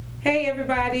Hey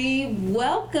everybody,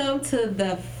 welcome to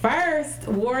the first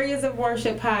Warriors of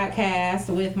Worship podcast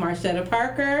with Marshetta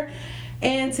Parker.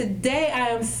 And today I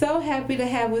am so happy to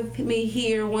have with me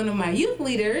here one of my youth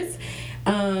leaders,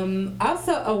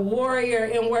 also a warrior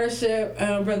in worship,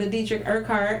 Brother Dietrich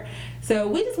Urquhart. So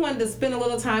we just wanted to spend a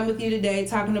little time with you today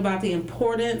talking about the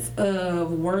importance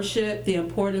of worship, the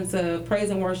importance of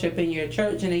praise and worship in your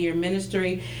church and in your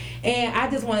ministry. And I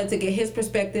just wanted to get his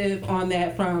perspective on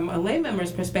that from a lay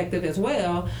member's perspective as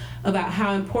well about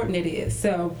how important it is.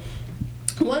 So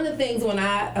one of the things when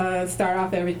I start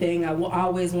off everything, I will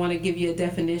always want to give you a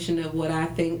definition of what I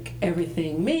think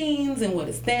everything means and what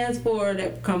it stands for.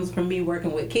 That comes from me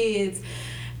working with kids.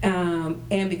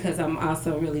 And because I'm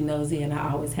also really nosy and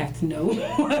I always have to know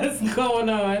what's going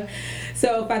on.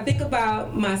 So if I think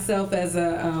about myself as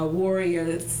a warrior,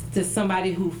 it's just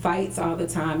somebody who fights all the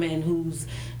time and who's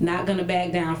not going to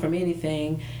back down from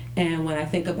anything. And when I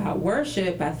think about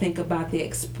worship, I think about the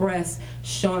express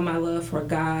showing my love for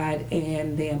God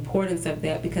and the importance of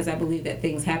that, because I believe that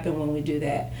things happen when we do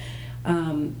that.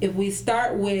 If we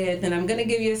start with, and I'm going to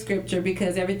give you a scripture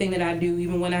because everything that I do,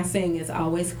 even when I sing, is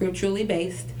always scripturally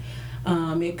based.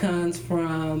 It comes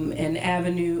from an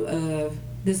avenue of,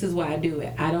 this is why I do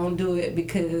it. I don't do it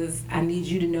because I need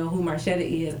you to know who Marshetta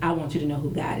is. I want you to know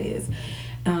who God is.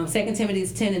 2 Timothy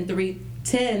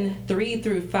 10:3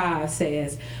 through 5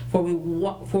 says, for we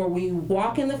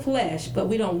walk in the flesh, but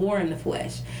we don't war in the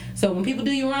flesh. So when people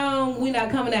do you wrong, we're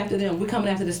not coming after them. We're coming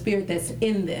after the spirit that's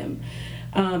in them.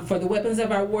 For the weapons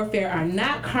of our warfare are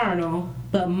not carnal,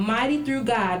 but mighty through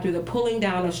God, through the pulling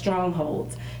down of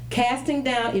strongholds, casting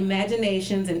down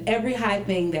imaginations and every high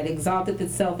thing that exalteth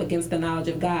itself against the knowledge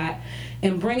of God,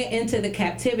 and bringing into the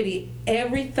captivity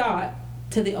every thought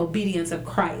to the obedience of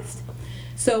Christ.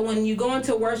 So when you go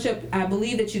into worship, I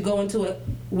believe that you go into it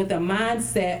with a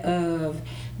mindset of,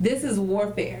 this is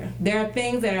warfare. There are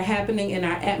things that are happening in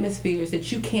our atmospheres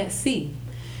that you can't see.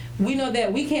 We know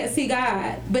that we can't see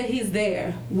God, but He's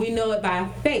there. We know it by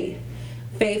faith.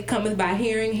 Faith cometh by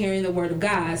hearing the word of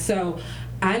God. So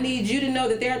I need you to know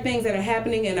that there are things that are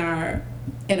happening in our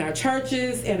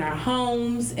churches, in our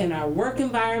homes, in our work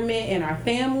environment, in our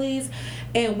families,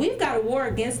 and we've got to war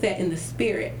against that in the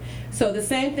spirit. So the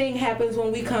same thing happens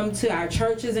when we come to our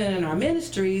churches and in our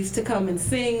ministries to come and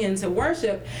sing and to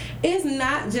worship. It's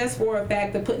not just for a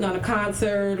fact of putting on a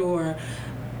concert or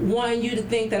wanting you to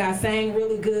think that I sang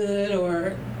really good,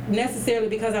 or necessarily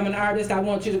because I'm an artist I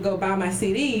want you to go buy my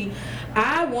CD.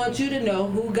 I want you to know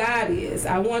who God is.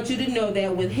 I want you to know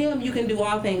that with Him you can do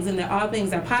all things, and that all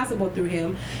things are possible through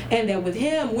Him, and that with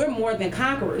Him we're more than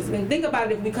conquerors. I mean, think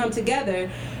about it, if we come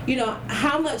together, you know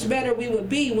how much better we would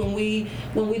be when we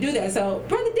do that. So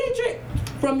Brother Dietrich,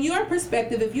 from your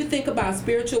perspective, if you think about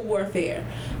spiritual warfare,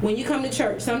 when you come to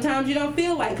church, sometimes you don't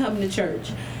feel like coming to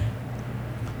church.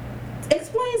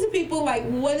 Explain to people, like,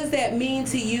 what does that mean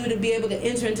to you to be able to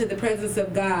enter into the presence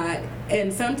of God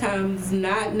and sometimes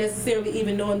not necessarily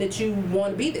even knowing that you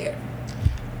want to be there?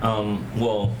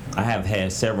 Well, I have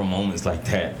had several moments like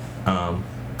that,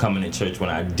 coming to church when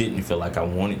I didn't feel like I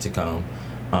wanted to come,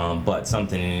 but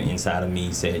something inside of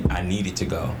me said I needed to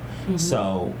go. Mm-hmm.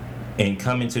 So, in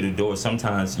coming to the door,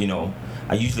 sometimes,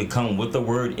 I usually come with the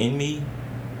word in me.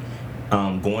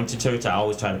 Going to church, I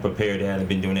always try to prepare that. I've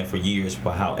been doing that for years.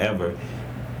 But however,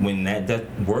 when that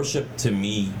worship to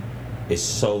me is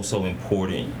so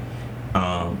important,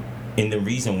 and the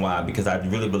reason why, because I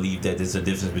really believe that there's a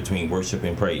difference between worship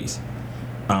and praise.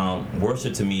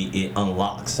 Worship to me, it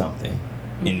unlocks something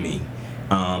in me,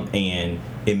 and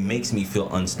it makes me feel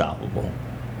unstoppable.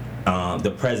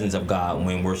 The presence of God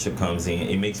when worship comes in,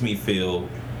 it makes me feel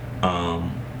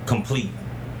complete.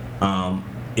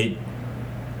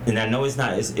 And I know it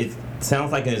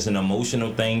sounds like it's an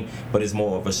emotional thing, but it's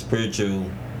more of a spiritual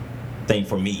thing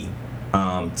for me.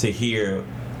 To hear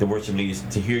the worship leaders,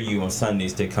 to hear you on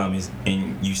Sundays to come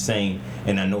and you sing,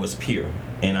 and I know it's pure,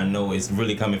 and I know it's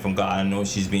really coming from God. I know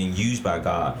she's being used by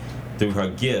God through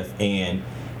her gift, and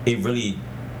it really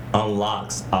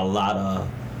unlocks a lot of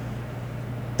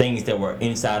things that were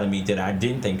inside of me that I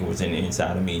didn't think it was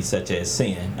inside of me, such as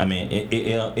sin. I mean,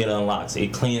 it unlocks,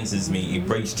 it cleanses me, it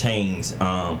breaks chains,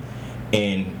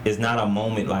 and it's not a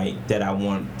moment like that I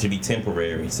want to be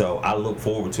temporary. So I look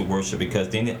forward to worship, because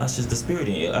then it ushers the Spirit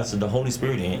in, it ushers the Holy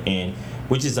Spirit in, and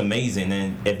which is amazing.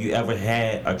 And if you ever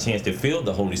had a chance to feel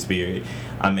the Holy Spirit,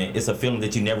 I mean, it's a feeling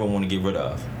that you never want to get rid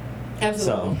of.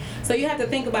 Absolutely. So you have to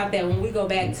think about that when we go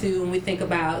back to, when we think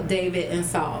about David and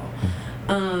Saul.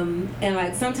 And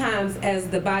like sometimes as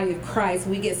the body of Christ,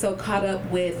 we get so caught up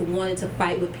with wanting to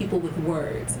fight with people with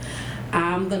words.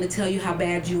 I'm going to tell you how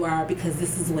bad you are because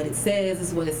this is what it says, this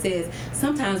is what it says.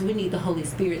 Sometimes we need the Holy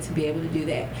Spirit to be able to do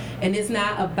that. And it's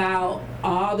not about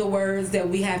all the words that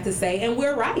we have to say, and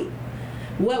we're right.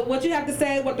 What you have to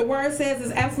say, what the word says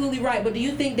is absolutely right. But do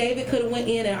you think David could have went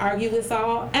in and argued with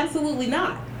Saul? Absolutely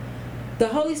not. The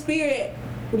Holy Spirit,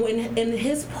 when in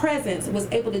his presence, was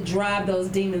able to drive those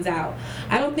demons out.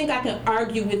 I don't think I can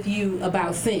argue with you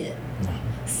about sin.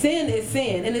 Sin is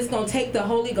sin, and it's going to take the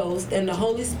Holy Ghost and the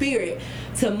Holy Spirit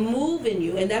to move in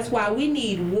you. And that's why we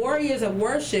need warriors of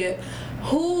worship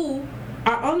who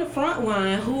are on the front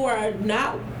line, who are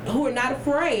not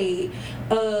afraid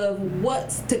of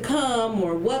what's to come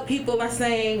or what people are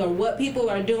saying or what people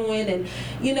are doing, and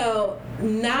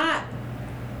not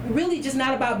really just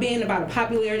not about being about a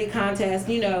popularity contest,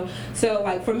 So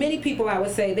like for many people, I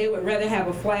would say they would rather have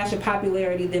a flash of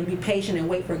popularity than be patient and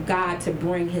wait for God to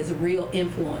bring his real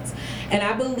influence. And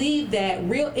I believe that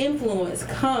real influence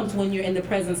comes when you're in the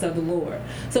presence of the Lord.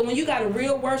 So when you got a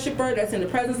real worshiper that's in the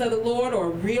presence of the Lord, or a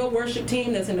real worship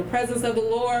team that's in the presence of the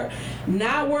Lord,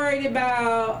 not worried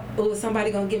about, is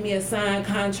somebody going to give me a signed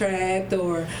contract,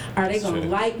 or are they going to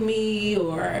like me,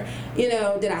 or,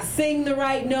 did I sing the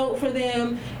right note for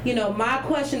them? My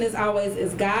question is always,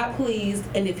 is God pleased?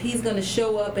 And if he's going to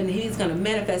show up and he's going to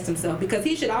manifest himself, because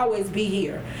he should always be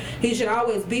here. He should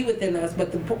always be within us.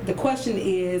 But the question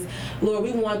is, Lord,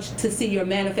 we want to see your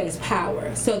manifest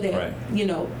power so that,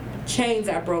 chains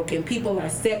are broken, people are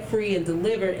set free and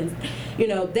delivered. And,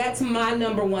 that's my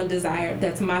number one desire.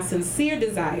 That's my sincere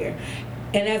desire.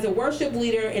 And as a worship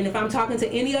leader, and if I'm talking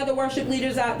to any other worship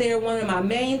leaders out there, one of my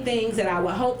main things that I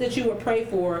would hope that you would pray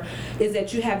for is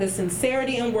that you have the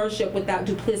sincerity in worship without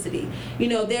duplicity.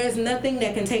 There's nothing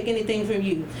that can take anything from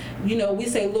you. We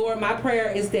say, Lord, my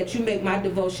prayer is that you make my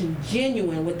devotion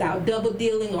genuine without double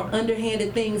dealing or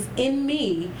underhanded things in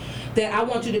me, that I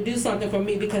want you to do something for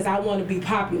me because I want to be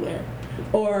popular,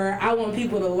 or I want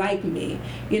people to like me.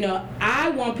 I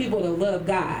want people to love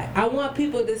God. I want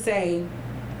people to say,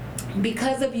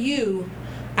 because of you,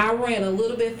 I ran a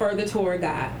little bit further toward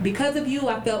God. Because of you,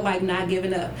 I felt like not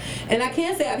giving up. And I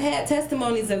can say I've had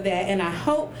testimonies of that, and I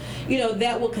hope,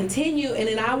 that will continue. And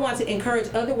then I want to encourage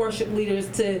other worship leaders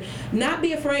to not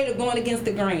be afraid of going against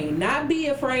the grain, not be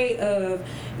afraid of,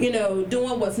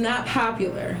 doing what's not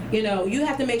popular. You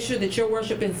have to make sure that your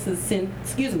worship is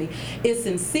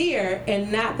sincere and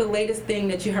not the latest thing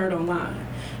that you heard online.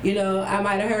 I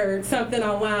might have heard something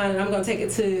online and I'm going to take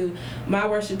it to my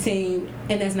worship team,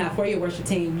 and that's not for your worship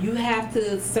team. You have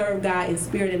to serve God in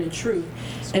spirit and in truth.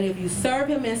 And if you serve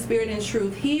him in spirit and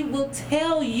truth, he will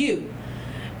tell you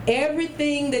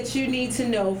everything that you need to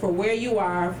know for where you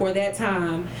are for that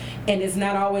time, and it's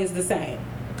not always the same.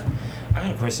 I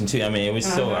got a question too. It was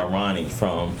so ironic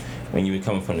from when you were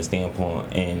coming from the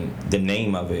standpoint, and the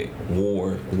name of it,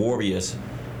 Warriors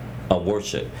of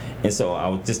Worship. And so I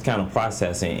was just kind of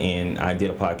processing, and I did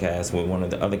a podcast with one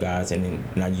of the other guys, and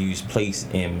I used place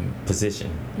and position.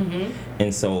 Mm-hmm.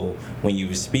 And so when you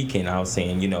were speaking, I was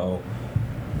saying,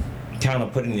 kind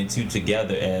of putting the two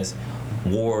together as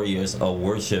warriors of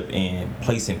worship and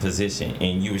place and position.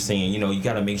 And you were saying, you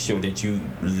got to make sure that you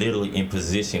literally in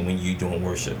position when you're doing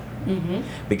worship. Mm-hmm.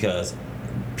 Because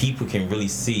people can really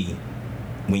see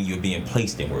when you're being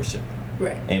placed in worship.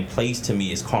 Right. And place to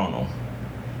me is carnal.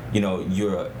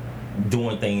 You're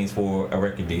doing things for a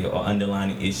record deal or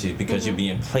underlining issues because you're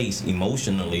being placed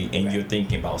emotionally, and you're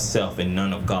thinking about self and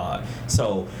none of God.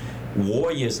 So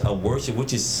warriors of worship,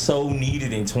 which is so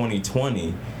needed in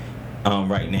 2020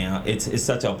 right now, it's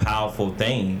such a powerful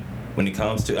thing when it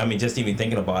comes to, just even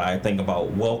thinking about it, I think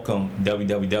about welcome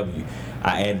WWW.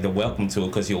 I added the welcome to it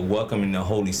because you're welcoming the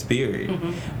Holy Spirit,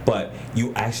 but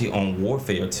you actually on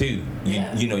warfare too. You're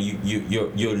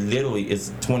literally, it's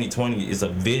 2020 is a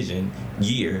vision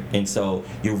year, and so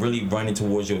you're really running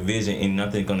towards your vision, and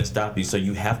nothing's going to stop you. So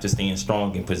you have to stand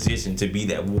strong in position to be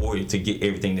that warrior to get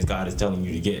everything that God is telling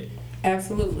you to get.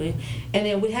 Absolutely. And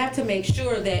then we have to make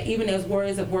sure that even as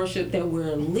warriors of worship, that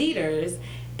we're leaders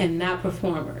and not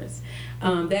performers.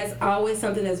 That's always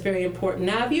something that's very important.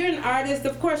 Now, if you're an artist,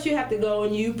 of course you have to go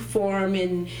and you perform,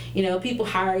 and people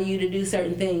hire you to do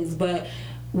certain things. But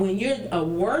when you're a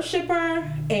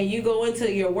worshiper and you go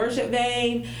into your worship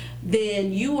vein,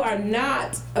 then you are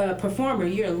not a performer.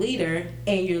 You're a leader,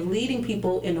 and you're leading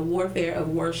people in a warfare of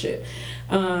worship.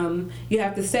 You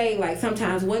have to say, like,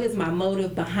 sometimes, what is my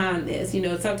motive behind this?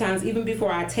 Sometimes even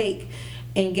before I take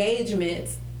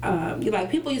engagements,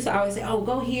 people used to always say, oh,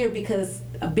 go here because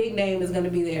a big name is going to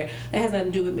be there. That has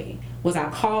nothing to do with me. Was I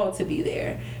called to be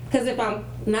there? Because if I'm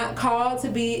not called to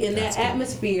be in that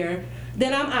atmosphere,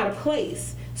 then I'm out of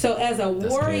place. So as a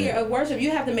That's warrior good. of worship, you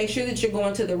have to make sure that you're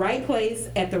going to the right place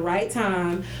at the right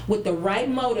time with the right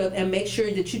motive, and make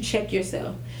sure that you check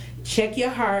yourself. Check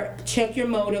your heart, check your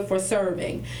motive for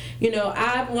serving. You know,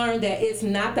 I've learned that it's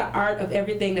not the art of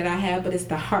everything that I have, but it's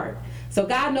the heart. So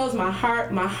God knows my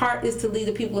heart. My heart is to lead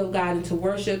the people of God into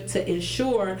worship, to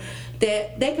ensure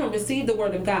that they can receive the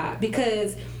word of God.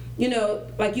 Because, you know,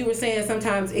 like you were saying,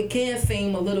 sometimes it can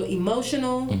seem a little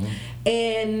emotional,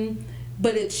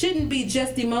 but it shouldn't be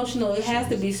just emotional. It has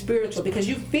to be spiritual, because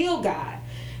you feel God.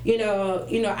 You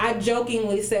know, I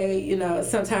jokingly say, you know,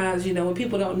 sometimes, you know, when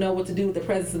people don't know what to do with the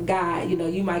presence of God, you know,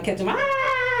 you might catch them,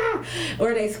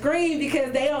 or they scream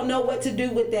because they don't know what to do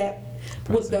with that,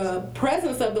 with the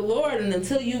presence of the Lord. And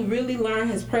until you really learn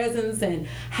his presence and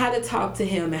how to talk to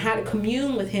him and how to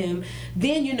commune with him,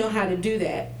 then you know how to do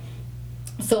that.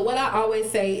 So what I always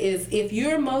say is, if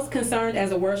you're most concerned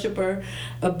as a worshiper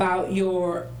about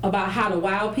how to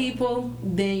wow people,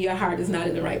 then your heart is not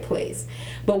in the right place.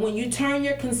 But when you turn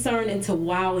your concern into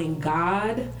wowing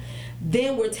God,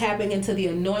 then we're tapping into the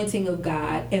anointing of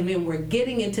God, and then we're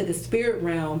getting into the spirit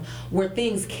realm where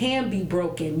things can be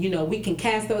broken. You know, we can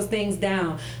cast those things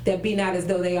down that be not as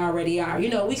though they already are. You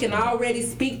know, we can already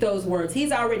speak those words.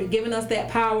 He's already given us that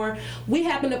power. We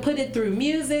happen to put it through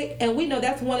music, and we know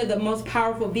that's one of the most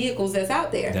powerful vehicles that's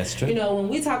out there. That's true. You know, when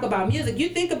we talk about music, you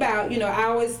think about, you know,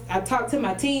 I talk to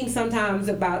my team sometimes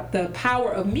about the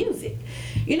power of music.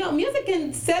 You know, music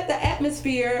can set the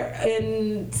atmosphere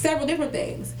in several different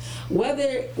things,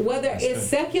 whether it's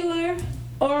secular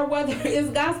or whether it's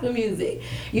gospel music.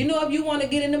 You know, if you want to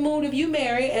get in the mood, if you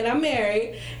married and I'm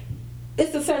married,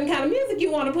 it's a certain kind of music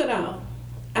you want to put on.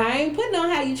 I ain't putting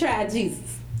on How You Tried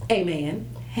Jesus. Amen.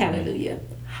 Hallelujah.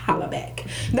 Holla back.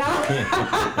 No.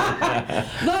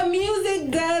 But music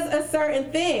does a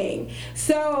certain thing.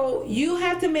 So you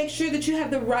have to make sure that you have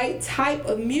the right type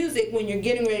of music when you're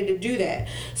getting ready to do that.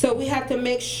 So we have to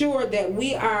make sure that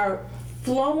we are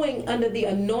flowing under the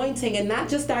anointing and not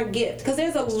just our gift. Because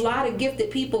there's a lot of gifted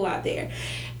people out there.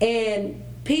 And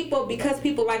because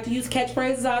people like to use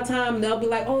catchphrases all the time, they'll be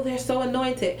like, oh, they're so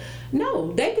anointed.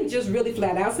 No, they can just really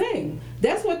flat out sing.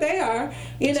 That's what they are.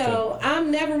 You know,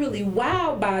 I'm never really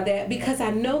wowed by that, because I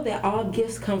know that all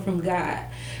gifts come from God.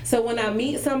 So when I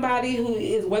meet somebody who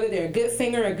is, whether they're a good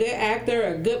singer, a good actor,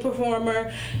 a good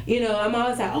performer, you know, I'm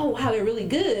always like, oh, wow, they're really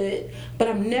good. But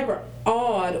I'm never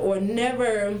awed or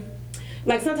never,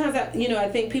 like sometimes, I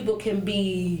think people can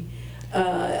be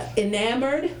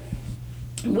enamored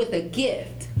with a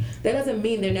gift. That doesn't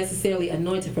mean they're necessarily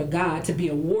anointed for God to be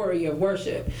a warrior of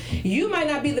worship. You might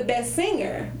not be the best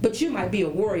singer, but you might be a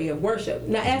warrior of worship.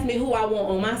 Now ask me who I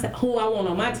want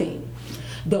on my team.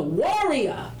 The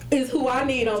warrior is who I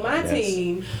need on my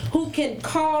team, who can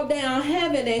call down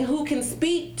heaven and who can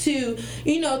speak to,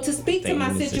 to speak to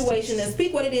my situation and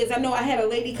speak what it is. I know I had a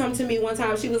lady come to me one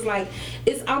time. She was like,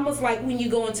 it's almost like when you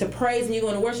go into praise and you go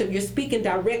into worship, you're speaking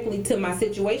directly to my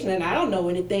situation, and I don't know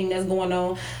anything that's going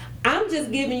on. I'm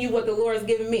just giving you what the Lord's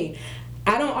given me.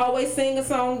 I don't always sing a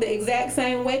song the exact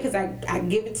same way, because I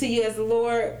give it to you as the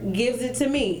Lord gives it to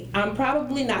me. I'm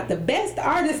probably not the best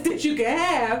artist that you can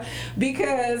have,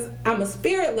 because I'm a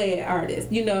spirit-led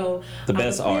artist. The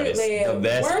best artist. The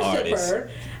best worshiper. artist.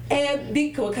 And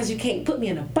because you can't put me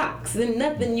in a box. There's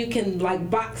nothing you can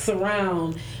box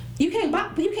around. You can't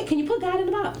box. Can you put God in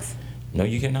a box? No,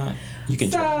 you cannot. You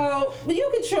can try. But you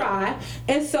can try.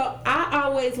 And so I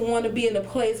always want to be in a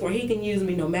place where he can use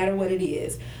me no matter what it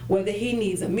is. Whether he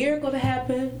needs a miracle to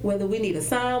happen, whether we need a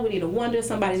sign, we need a wonder,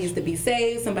 somebody needs to be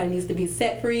saved, somebody needs to be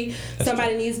set free,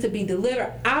 somebody needs to be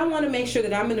delivered. I want to make sure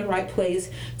that I'm in the right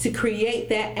place to create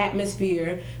that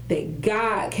atmosphere that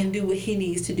God can do what he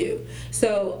needs to do.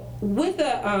 So with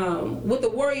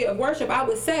the warrior of worship, I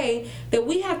would say that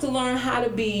we have to learn how to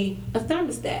be a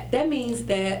thermostat. That means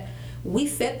that we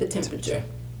set the temperature.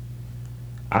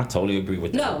 I totally agree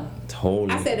with that. No.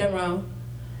 Totally. I said that wrong.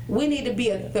 We need to be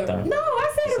a thermostat. No,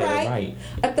 I said it right.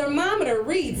 A thermometer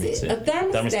reads it. A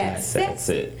thermostat sets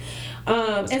it.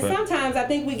 And sometimes I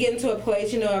think we get into a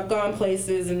place, I've gone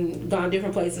places and gone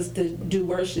different places to do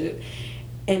worship,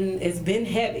 and it's been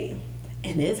heavy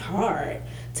and it's hard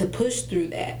to push through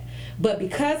that. But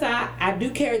because I do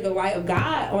carry the light of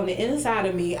God on the inside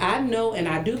of me, I know and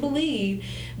I do believe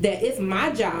that it's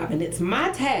my job and it's my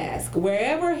task,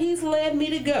 wherever he's led me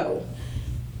to go,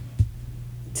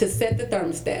 to set the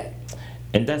thermostat.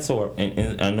 And that's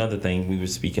and another thing we were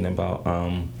speaking about,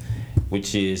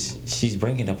 which is she's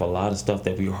bringing up a lot of stuff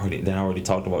that I already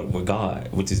talked about with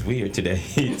God, which is weird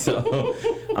today. So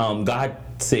God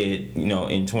said,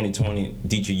 in 2020,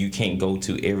 Deidre, you can't go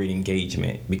to every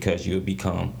engagement because you'll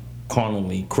become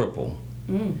carnally crippled.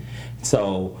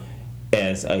 So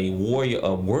as a warrior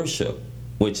of worship,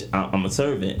 which I'm a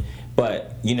servant,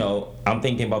 but I'm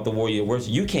thinking about the warrior of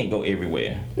worship. You can't go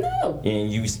everywhere. No.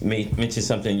 And you mentioned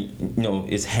something,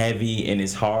 it's heavy and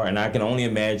it's hard, and I can only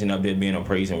imagine up there being a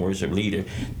praise and worship leader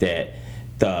that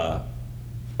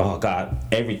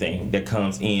everything that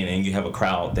comes in, and you have a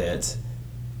crowd that's,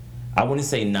 I wouldn't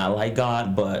say not like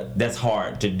God, but that's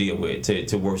hard to deal with,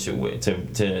 to worship with,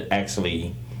 to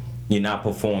actually, you're not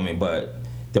performing, but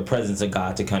the presence of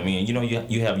God to come in.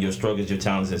 You have your struggles, your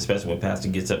challenges, especially when pastor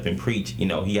gets up and preach,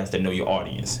 he has to know your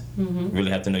audience. Mm-hmm.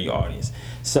 Really have to know your audience.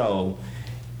 So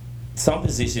some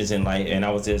positions in life, and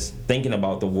I was just thinking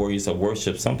about the warriors of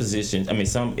worship, some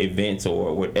events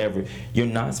or whatever, you're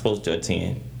not supposed to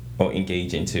attend or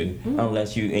engage into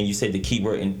unless you said the key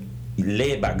word,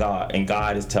 led by God, and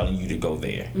God is telling you to go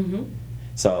there. Mm-hmm.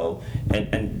 So,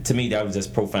 and to me, that was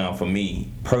just profound for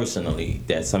me personally,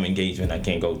 that some engagement I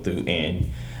can't go through.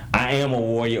 And I am a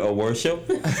warrior of worship.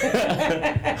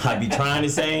 I be trying to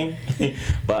sing,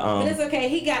 but it's okay.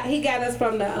 He got us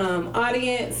from the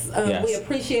audience. Yes. We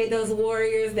appreciate those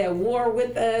warriors that war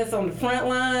with us on the front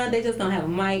line. They just don't have a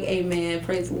mic. Amen.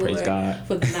 Praise the Lord God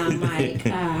for the non-mic.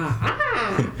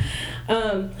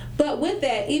 But with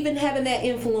that, even having that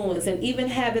influence, and even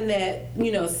having that,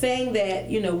 saying that,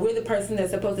 we're the person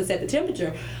that's supposed to set the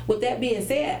temperature. With that being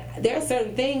said, there are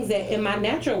certain things that in my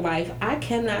natural life I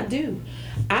cannot do.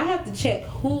 I have to check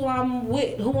who I'm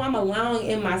with, who I'm allowing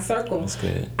in my circle. That's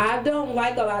good. I don't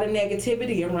like a lot of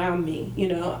negativity around me.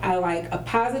 I like a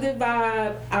positive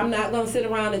vibe. I'm not going to sit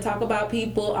around and talk about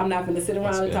people. I'm not going to sit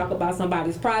around and talk about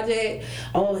somebody's project.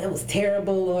 Oh, it was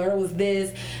terrible, or it was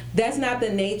this. That's not the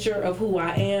nature of who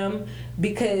I am,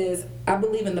 because I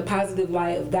believe in the positive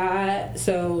light of God.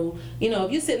 So,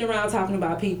 if you're sitting around talking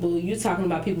about people, you're talking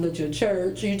about people at your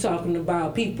church, you're talking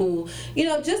about people,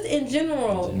 just in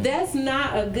general, that's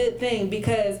not a good thing,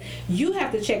 because you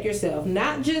have to check yourself,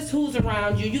 not just who's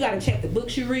around you. You got to check the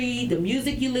books you read, the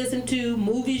music you listen to,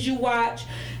 movies you watch,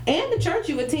 and the church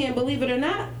you attend, believe it or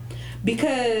not,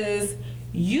 because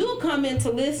you'll come in to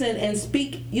listen and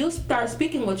speak. You'll start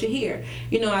speaking what you hear.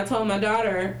 I told my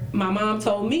daughter, my mom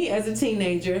told me as a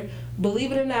teenager,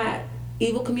 believe it or not,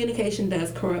 evil communication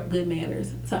does corrupt good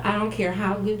manners. So I don't care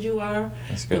how good you are,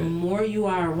 the more you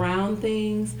are around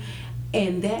things,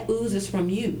 and that oozes from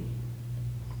you.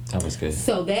 That was good.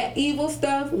 So that evil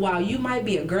stuff, while you might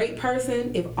be a great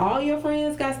person, if all your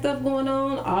friends got stuff going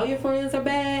on, all your friends are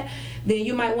bad, then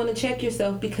you might want to check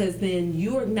yourself, because then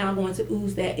you are now going to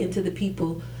ooze that into the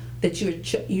people that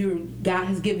God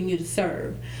has given you to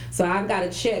serve. So I've got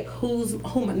to check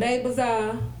who my neighbors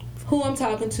are, who I'm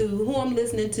talking to, who I'm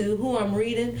listening to, who I'm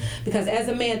reading, because as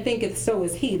a man thinketh, so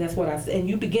is he. That's what I said. And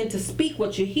you begin to speak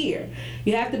what you hear.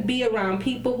 You have to be around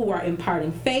people who are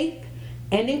imparting faith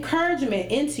and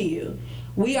encouragement into you.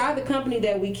 We are the company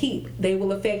that we keep. They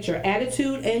will affect your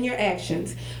attitude and your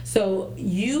actions. So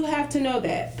you have to know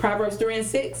that. Proverbs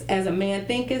 3:6, as a man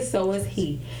thinketh, so is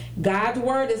he. God's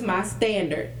word is my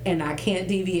standard, and I can't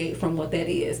deviate from what that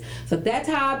is. So that's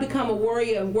how I become a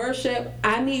warrior of worship.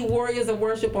 I need warriors of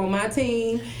worship on my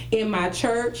team, in my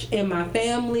church, in my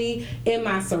family, in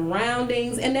my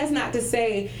surroundings. And that's not to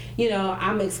say,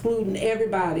 I'm excluding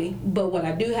everybody, but what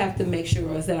I do have to make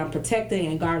sure is that I'm protecting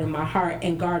and guarding my heart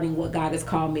and guarding what God has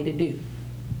called me to do.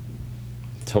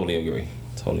 Totally agree.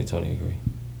 Totally agree.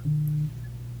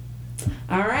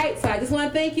 All right, so I just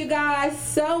want to thank you guys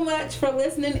so much for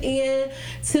listening in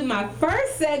to my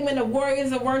first segment of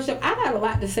Warriors of Worship. I got a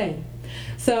lot to say.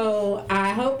 So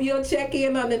I hope you'll check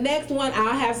in on the next one.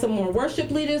 I'll have some more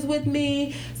worship leaders with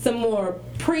me, some more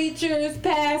preachers,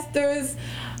 pastors,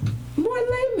 more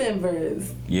lay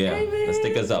members. Yeah, Amen. let's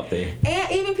stick us up there.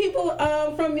 And even people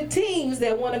from your teams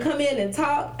that want to come in and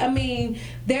talk. I mean,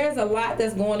 there's a lot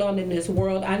that's going on in this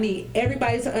world. I need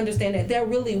everybody to understand that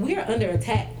we are under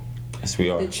attack. Yes,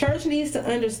 we are. The church needs to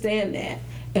understand that.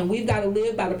 And we've got to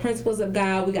live by the principles of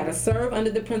God. We got to serve under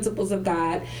the principles of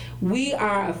God. We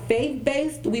are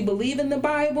faith-based. We believe in the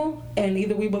Bible, and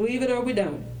either we believe it or we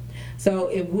don't. So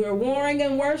if we're warring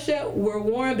in worship, we're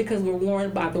warring because we're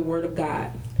warned by the Word of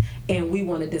God. And we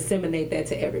want to disseminate that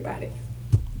to everybody.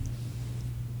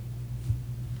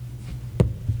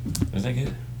 Is that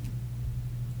good?